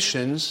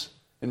nations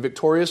in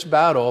victorious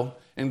battle,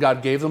 and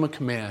God gave them a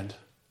command.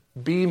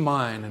 Be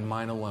mine and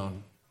mine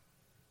alone.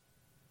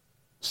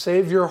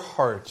 Save your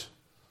heart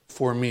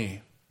for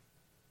me.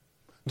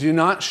 Do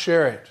not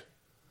share it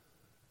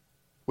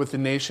with the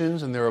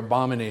nations and their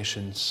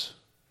abominations.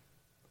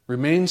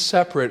 Remain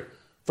separate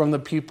from the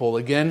people.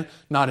 Again,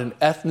 not an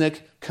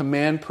ethnic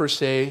command per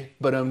se,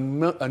 but a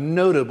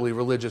notably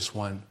religious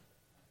one.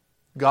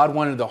 God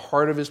wanted the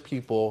heart of his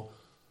people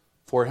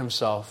for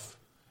himself,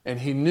 and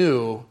he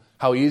knew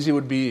how easy it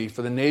would be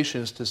for the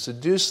nations to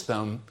seduce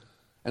them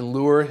and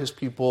lure his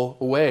people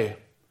away.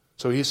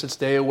 So he said,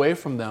 stay away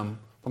from them,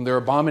 from their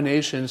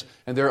abominations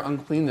and their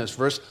uncleanness.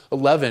 Verse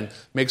 11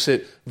 makes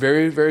it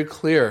very, very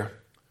clear,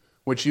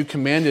 which you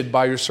commanded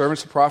by your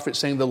servants the prophets,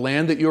 saying, the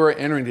land that you are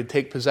entering to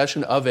take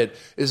possession of it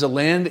is a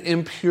land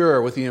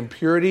impure, with the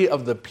impurity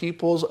of the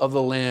peoples of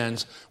the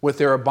lands, with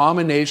their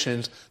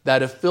abominations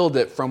that have filled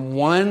it from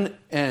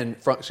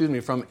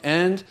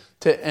end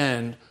to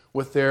end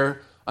with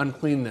their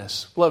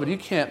uncleanness. Beloved, you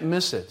can't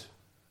miss it.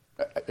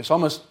 It's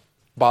almost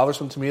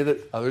bothersome to me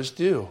that others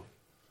do.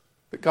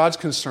 But God's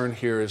concern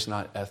here is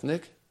not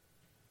ethnic.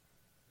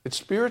 It's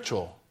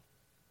spiritual.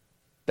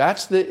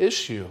 That's the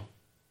issue.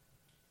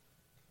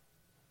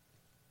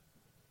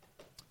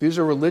 These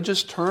are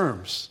religious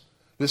terms.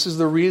 This is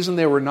the reason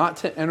they were not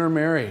to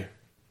intermarry.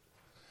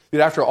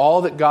 Yet after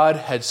all that God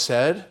had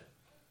said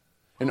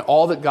and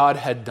all that God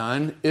had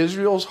done,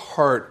 Israel's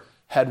heart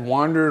had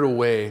wandered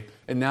away,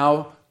 and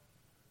now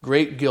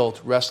great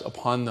guilt rests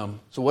upon them.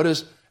 So what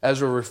does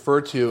Ezra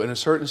refer to? In a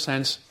certain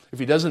sense, if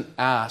he doesn't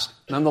ask,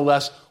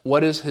 nonetheless,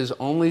 what is his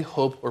only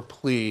hope or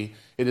plea?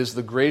 It is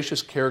the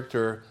gracious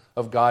character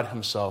of God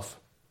himself.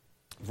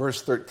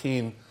 Verse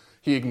 13,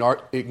 he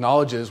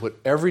acknowledges what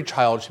every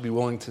child should be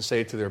willing to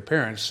say to their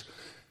parents: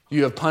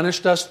 you have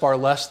punished us far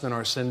less than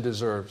our sin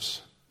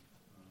deserves.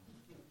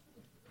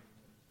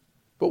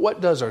 But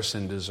what does our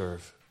sin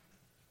deserve?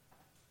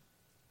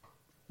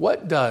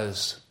 What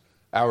does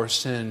our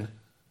sin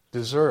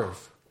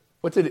deserve?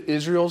 What did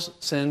Israel's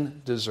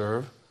sin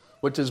deserve?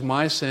 What does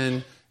my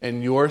sin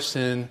and your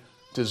sin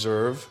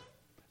deserve?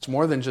 It's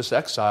more than just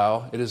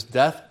exile. It is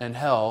death and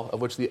hell,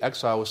 of which the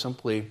exile was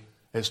simply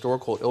a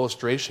historical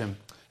illustration.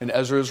 And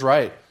Ezra is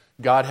right.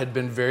 God had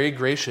been very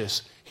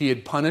gracious. He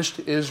had punished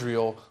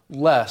Israel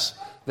less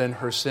than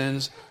her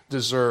sins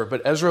deserve.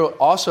 But Ezra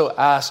also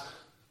asks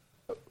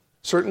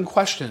certain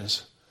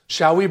questions.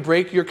 Shall we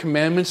break your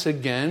commandments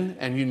again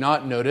and you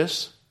not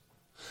notice?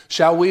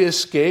 Shall we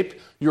escape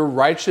your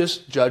righteous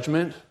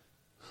judgment?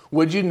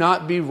 Would you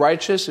not be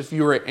righteous if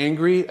you were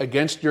angry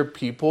against your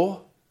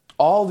people?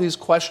 All these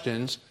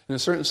questions, in a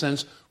certain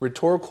sense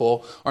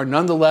rhetorical, are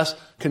nonetheless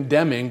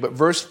condemning, but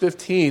verse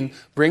 15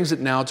 brings it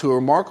now to a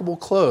remarkable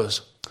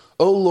close.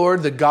 O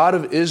Lord, the God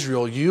of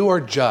Israel, you are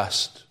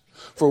just,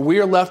 for we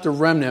are left a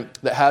remnant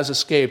that has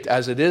escaped.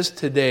 As it is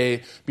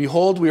today,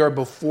 behold, we are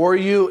before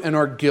you in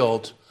our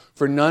guilt,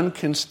 for none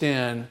can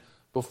stand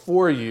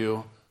before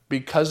you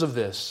because of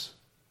this.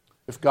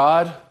 If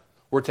God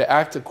were to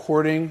act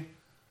according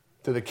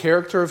to the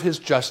character of his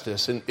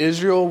justice, and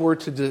Israel were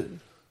to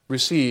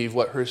receive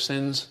what her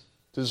sins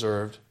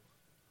deserved,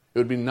 it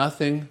would be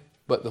nothing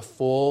but the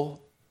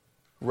full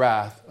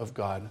wrath of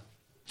God.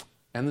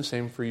 And the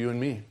same for you and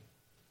me.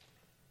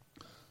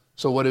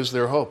 So what is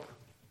their hope?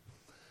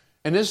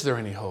 And is there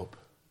any hope?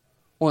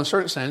 Well, in a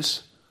certain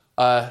sense,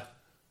 the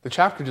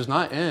chapter does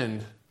not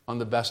end on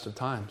the best of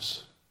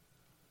times.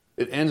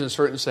 It ends in a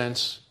certain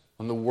sense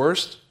on the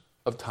worst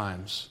of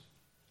times.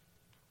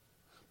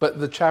 But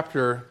the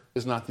chapter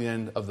is not the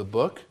end of the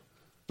book,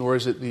 nor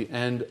is it the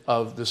end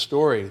of the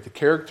story. The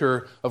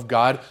character of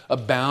God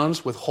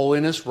abounds with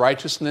holiness,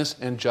 righteousness,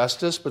 and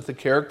justice, but the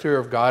character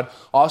of God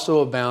also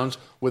abounds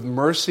with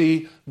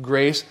mercy,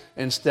 grace,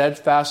 and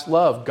steadfast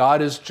love.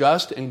 God is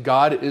just and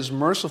God is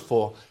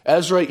merciful.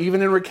 Ezra,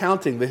 even in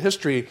recounting the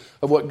history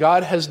of what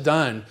God has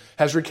done,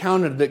 has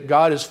recounted that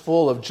God is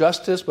full of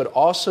justice, but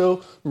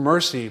also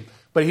mercy.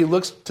 But he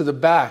looks to the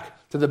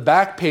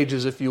back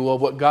pages, if you will,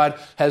 of what God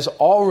has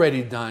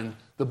already done.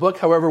 The book,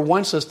 however,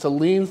 wants us to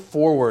lean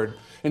forward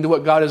into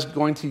what God is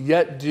going to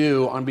yet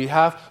do on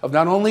behalf of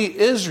not only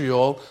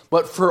Israel,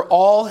 but for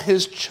all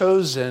his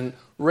chosen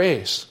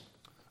race.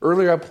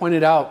 Earlier I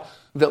pointed out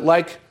that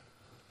let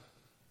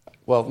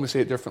me say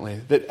it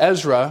differently, that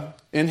Ezra,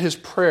 in his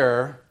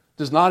prayer,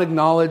 does not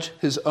acknowledge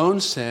his own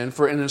sin,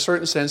 for in a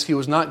certain sense he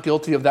was not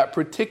guilty of that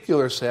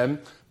particular sin,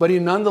 but he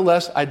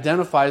nonetheless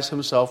identifies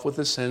himself with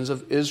the sins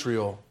of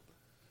Israel.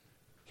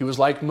 He was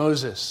like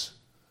Moses,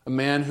 a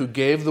man who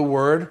gave the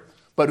word,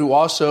 but who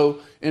also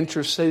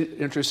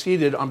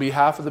interceded on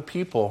behalf of the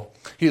people.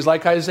 He is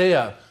like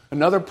Isaiah,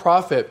 another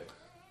prophet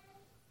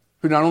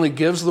who not only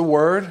gives the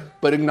word,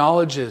 but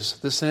acknowledges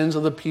the sins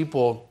of the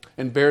people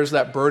and bears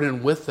that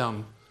burden with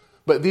them.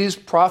 But these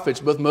prophets,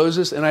 both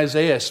Moses and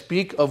Isaiah,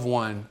 speak of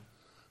one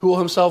who will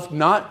himself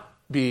not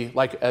be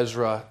like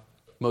Ezra,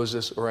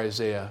 Moses, or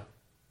Isaiah.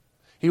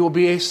 He will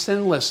be a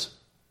sinless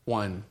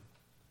one,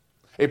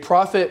 a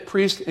prophet,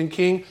 priest, and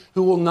king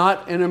who will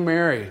not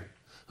intermarry,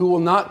 who will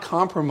not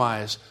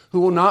compromise, who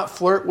will not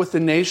flirt with the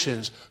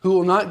nations, who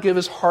will not give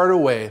his heart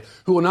away,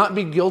 who will not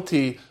be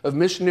guilty of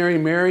missionary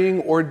marrying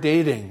or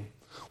dating.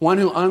 One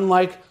who,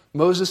 unlike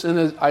Moses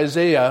and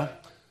Isaiah,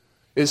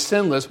 is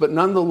sinless, but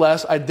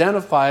nonetheless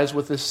identifies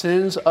with the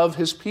sins of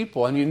his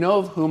people. And you know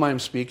of whom I'm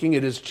speaking.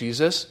 It is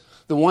Jesus,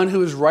 the one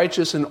who is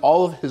righteous in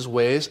all of his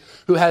ways,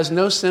 who has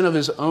no sin of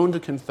his own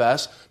to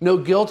confess, no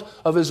guilt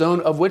of his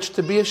own of which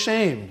to be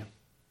ashamed.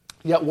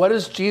 Yet what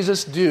does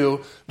Jesus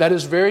do that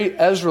is very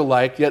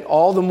Ezra-like, yet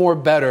all the more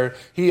better?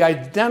 He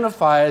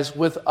identifies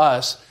with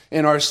us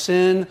in our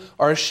sin,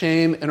 our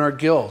shame, and our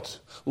guilt.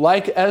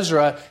 Like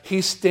Ezra,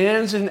 he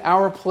stands in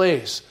our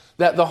place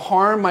that the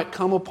harm might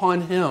come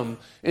upon him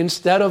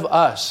instead of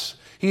us.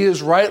 He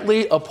is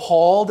rightly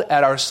appalled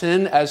at our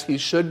sin as he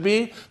should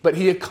be, but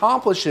he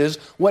accomplishes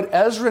what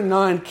Ezra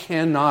 9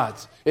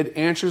 cannot. It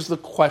answers the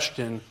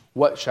question,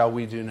 what shall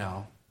we do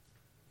now?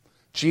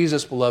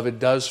 Jesus, beloved,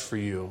 does for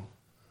you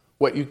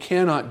what you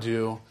cannot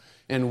do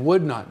and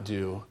would not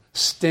do,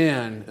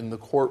 stand in the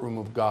courtroom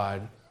of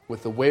God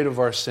with the weight of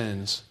our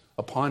sins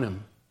upon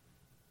him.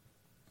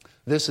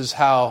 This is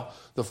how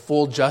the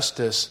full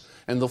justice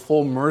and the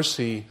full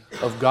mercy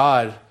of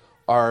God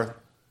are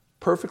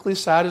perfectly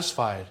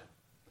satisfied.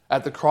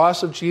 At the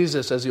cross of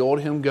Jesus, as the old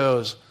hymn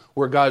goes,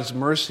 where God's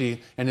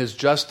mercy and his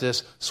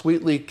justice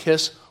sweetly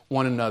kiss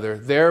one another,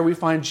 there we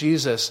find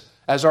Jesus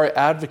as our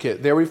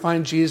advocate. There we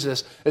find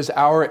Jesus as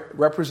our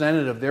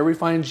representative. There we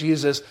find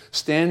Jesus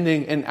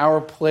standing in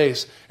our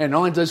place. And not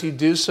only does he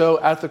do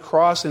so at the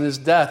cross in his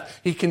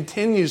death, he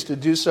continues to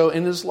do so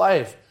in his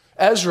life.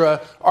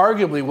 Ezra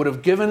arguably would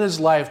have given his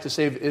life to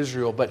save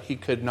Israel, but he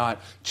could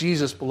not.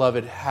 Jesus,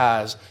 beloved,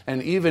 has.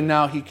 And even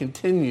now he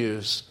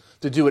continues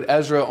to do what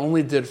Ezra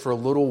only did for a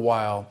little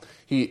while.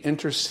 He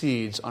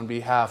intercedes on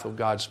behalf of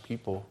God's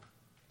people.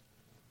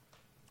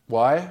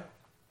 Why?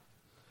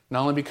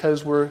 Not only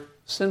because we're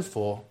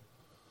sinful,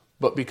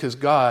 but because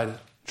God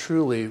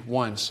truly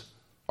wants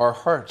our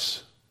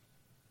hearts.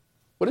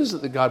 What is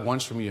it that God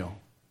wants from you?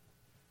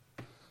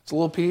 It's a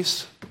little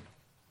piece.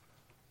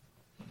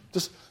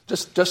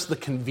 Just the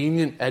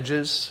convenient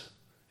edges,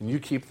 and you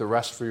keep the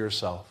rest for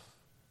yourself.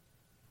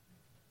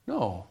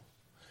 No.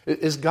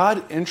 Is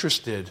God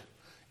interested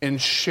in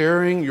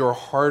sharing your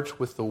heart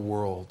with the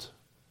world,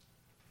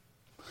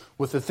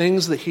 with the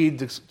things that he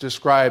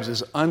describes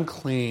as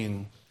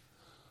unclean,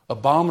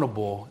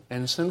 abominable,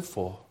 and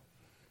sinful?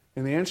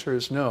 And the answer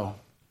is no.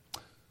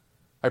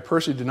 I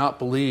personally do not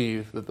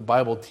believe that the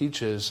Bible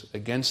teaches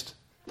against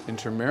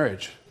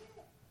intermarriage.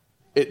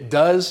 It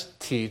does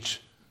teach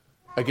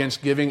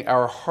against giving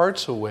our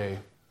hearts away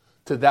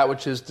to that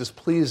which is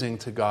displeasing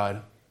to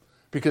God,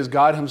 because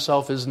God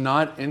himself is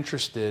not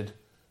interested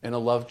in a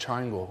love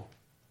triangle.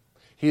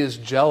 He is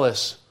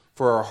jealous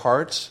for our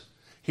hearts,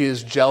 he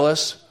is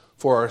jealous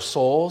for our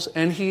souls,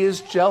 and he is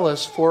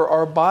jealous for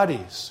our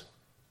bodies.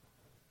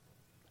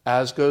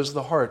 As goes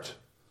the heart,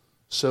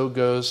 so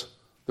goes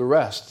the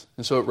rest.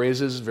 And so it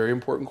raises a very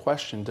important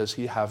question. Does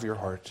he have your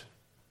heart?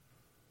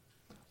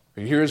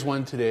 Here is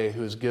one today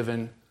who has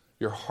given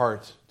your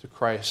heart to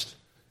Christ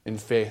in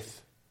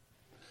faith.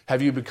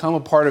 Have you become a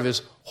part of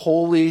his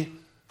holy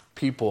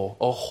people,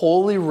 a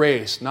holy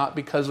race, not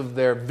because of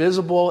their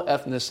visible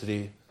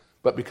ethnicity,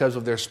 but because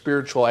of their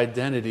spiritual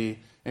identity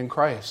in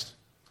Christ?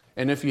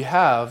 And if you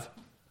have,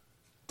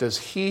 does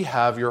he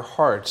have your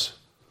hearts,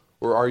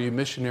 or are you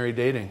missionary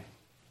dating?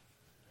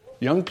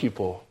 Young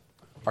people,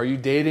 are you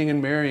dating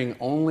and marrying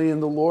only in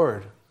the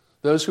Lord?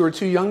 Those who are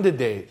too young to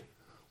date,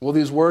 will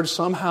these words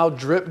somehow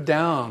drip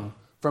down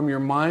from your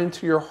mind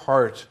to your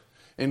heart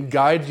and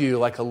guide you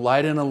like a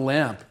light in a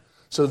lamp,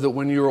 so that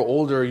when you are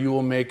older you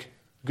will make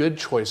good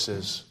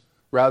choices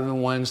rather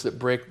than ones that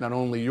break not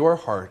only your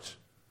heart,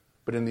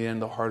 but in the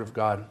end the heart of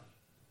God?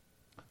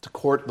 To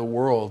court the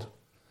world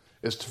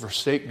is to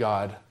forsake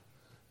God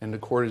and to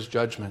court his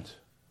judgment.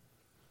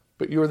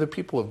 But you are the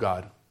people of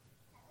God.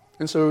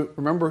 And so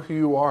remember who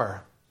you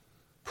are.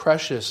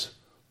 Precious,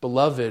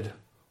 beloved,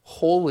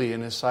 holy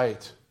in his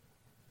sight.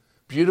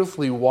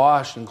 Beautifully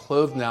washed and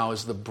clothed now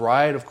as the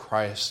bride of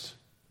Christ.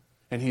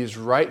 And he is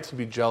right to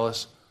be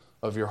jealous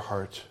of your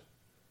heart.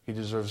 He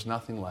deserves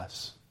nothing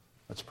less.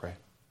 Let's pray.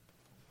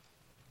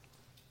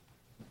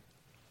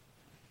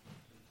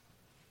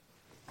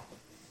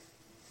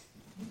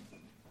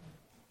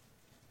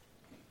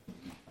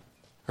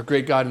 Our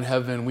great God in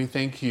heaven, we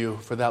thank you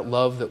for that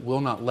love that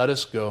will not let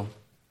us go.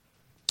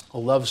 A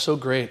love so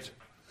great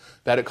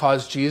that it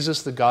caused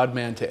Jesus, the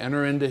God-man, to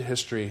enter into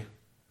history.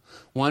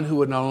 One who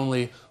would not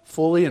only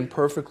fully and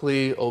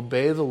perfectly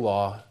obey the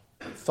law,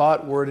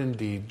 thought, word, and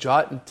deed,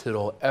 jot and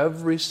tittle,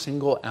 every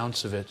single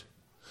ounce of it,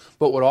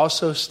 but would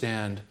also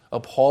stand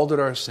appalled at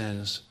our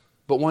sins,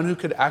 but one who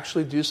could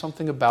actually do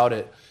something about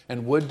it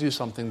and would do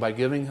something by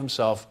giving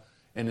himself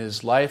in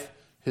his life,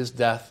 his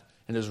death,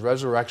 and his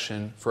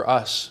resurrection for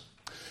us.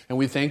 And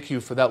we thank you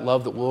for that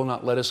love that will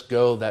not let us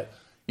go, that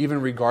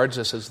even regards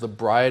us as the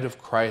bride of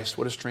Christ.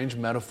 What a strange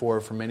metaphor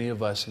for many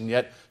of us, and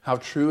yet how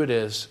true it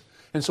is.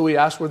 And so we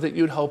ask, Lord, that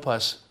you'd help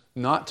us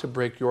not to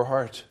break your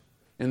heart,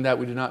 in that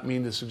we do not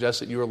mean to suggest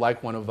that you are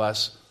like one of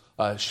us,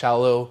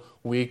 shallow,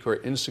 weak, or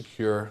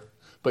insecure,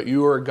 but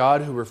you are a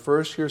God who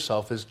refers to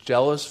yourself as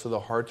jealous for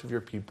the heart of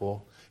your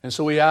people. And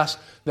so we ask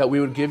that we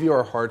would give you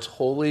our hearts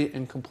wholly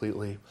and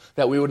completely,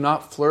 that we would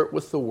not flirt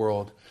with the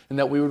world, and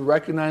that we would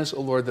recognize,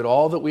 O Lord, that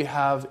all that we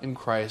have in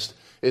Christ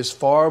is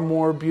far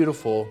more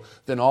beautiful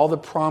than all the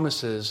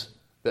promises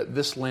that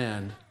this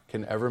land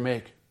can ever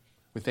make.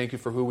 We thank you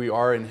for who we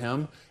are in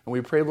him, and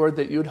we pray, Lord,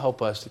 that you would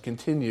help us to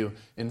continue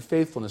in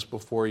faithfulness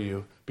before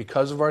you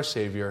because of our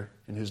Savior,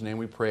 in whose name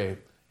we pray.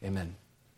 Amen.